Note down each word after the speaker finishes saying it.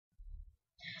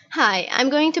Hi, I'm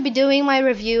going to be doing my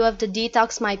review of the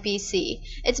DetoxMyPC.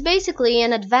 It's basically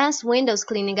an advanced Windows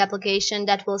cleaning application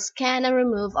that will scan and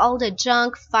remove all the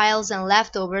junk, files, and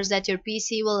leftovers that your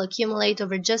PC will accumulate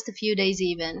over just a few days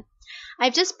even.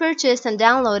 I've just purchased and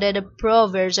downloaded a Pro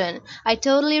version. I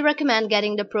totally recommend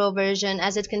getting the Pro version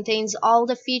as it contains all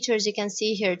the features you can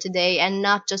see here today and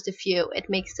not just a few. It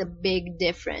makes a big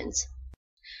difference.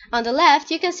 On the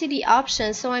left, you can see the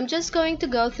options, so I'm just going to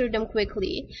go through them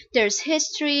quickly. There's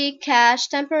history, cache,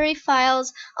 temporary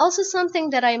files. Also, something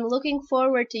that I'm looking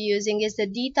forward to using is the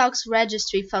Detox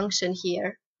Registry function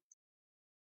here.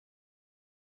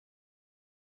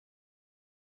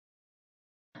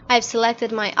 I've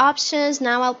selected my options,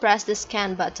 now I'll press the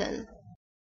scan button.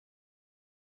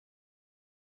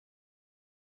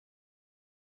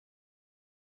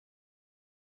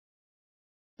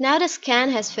 Now the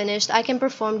scan has finished, I can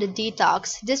perform the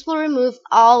detox. This will remove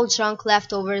all junk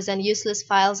leftovers and useless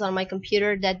files on my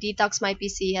computer that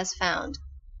DetoxMyPC has found.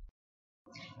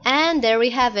 And there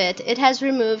we have it. It has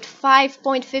removed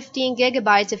 5.15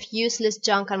 gigabytes of useless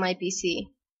junk on my PC.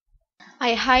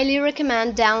 I highly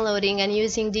recommend downloading and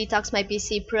using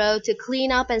DetoxMyPC Pro to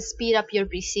clean up and speed up your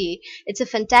PC. It's a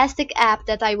fantastic app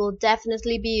that I will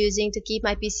definitely be using to keep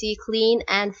my PC clean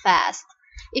and fast.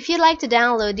 If you'd like to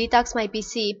download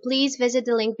DetoxMyPC, please visit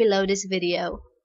the link below this video.